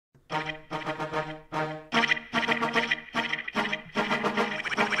Yeah.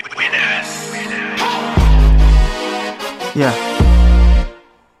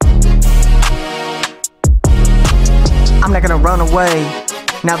 I'm not gonna run away.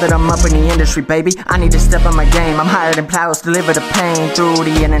 Now that I'm up in the industry, baby, I need to step on my game. I'm higher than plows, deliver the pain through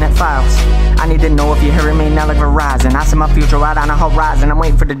the internet files. I need to know if you're hearing me now like Verizon. I see my future right on the horizon. I'm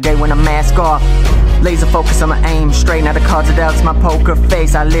waiting for the day when I mask off. Laser focus on my aim, straight now the cards are dealt to my poker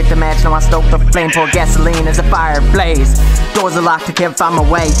face. I lit the match, now I stoke the flame. Pour gasoline as a fire blaze. Doors are locked, I can't find my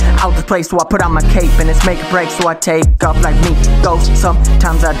way out this place, so I put on my cape and it's make a break, so I take up like me. Ghost,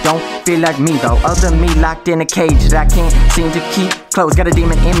 sometimes I don't feel like me though. Other me locked in a cage that I can't seem to keep closed. Got a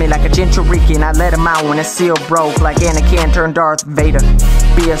demon in me like a Jinchuriki, and I let him out when the seal broke. Like Anakin turned Darth Vader.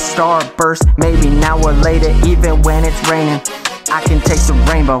 Be a starburst, maybe now or later. Even when it's raining, I can taste the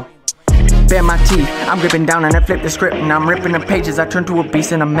rainbow. Bare my teeth, I'm gripping down and I flip the script and I'm ripping the pages. I turn to a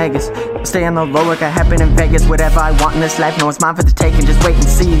beast in a megas. Stay on the low like I happen in Vegas. Whatever I want in this life, no, it's mine for the taking. Just wait and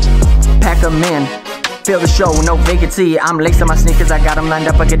see. Pack 'em in, feel the show, no vacancy. I'm lacing my sneakers, I got 'em lined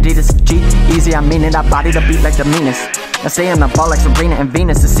up like Adidas. G, easy, I mean it, I body the beat like the meanest. I stay on the ball like Serena and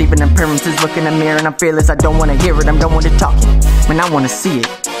Venus. Deceiving appearances, look in the mirror and I'm fearless. I don't wanna hear it, I'm done with the talking. When I wanna see it,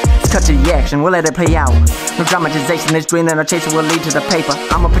 let's cut to the action, we'll let it play out. No dramatization, this dream that I'm chasing will lead to the paper.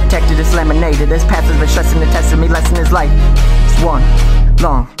 I'm a protector, this laminated. This path has been stressing the test of me, lesson is life. It's one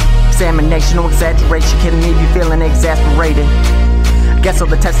long examination, no exaggeration. Kidding me if you feeling exasperated. Guess all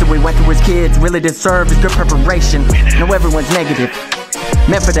the tests that we went through as kids really deserve is good preparation. No, everyone's negative,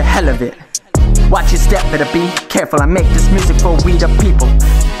 meant for the hell of it. Watch your step, better be careful. I make this music for we the people.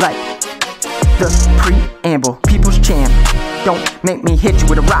 Like the preamble, people's champ. Don't make me hit you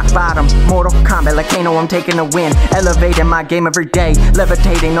with a rock bottom. Mortal Kombat like Kano, I'm taking a win. Elevating my game every day.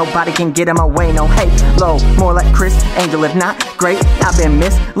 Levitating, nobody can get in my way. No halo, more like Chris Angel. If not great, I've been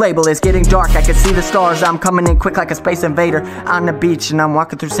mislabeled. It's getting dark, I can see the stars. I'm coming in quick like a space invader. On the beach and I'm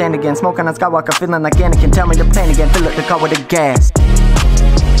walking through sand again. Smoking on Skywalker, feeling like Anakin. Tell me the plan again, fill up the car with the gas.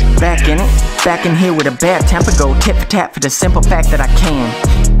 Back in it, back in here with a bad temper. Go tit for tat for the simple fact that I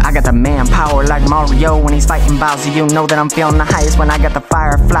can. I got the manpower like Mario when he's fighting Bowser. You know that I'm feeling the highest when I got the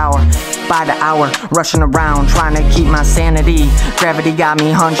fire flower. By the hour, rushing around, trying to keep my sanity. Gravity got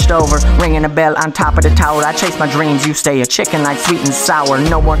me hunched over, ringing a bell on top of the tower. I chase my dreams, you stay a chicken like sweet and sour.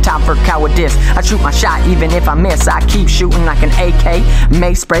 No more time for cowardice, I shoot my shot even if I miss. I keep shooting like an AK,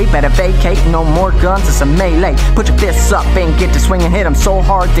 May spray, better vacate. No more guns, it's a melee. Put your fists up and get to swinging. Hit them so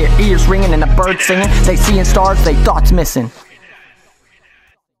hard, their ears ringing and the birds singing. They seeing stars, they thoughts missing.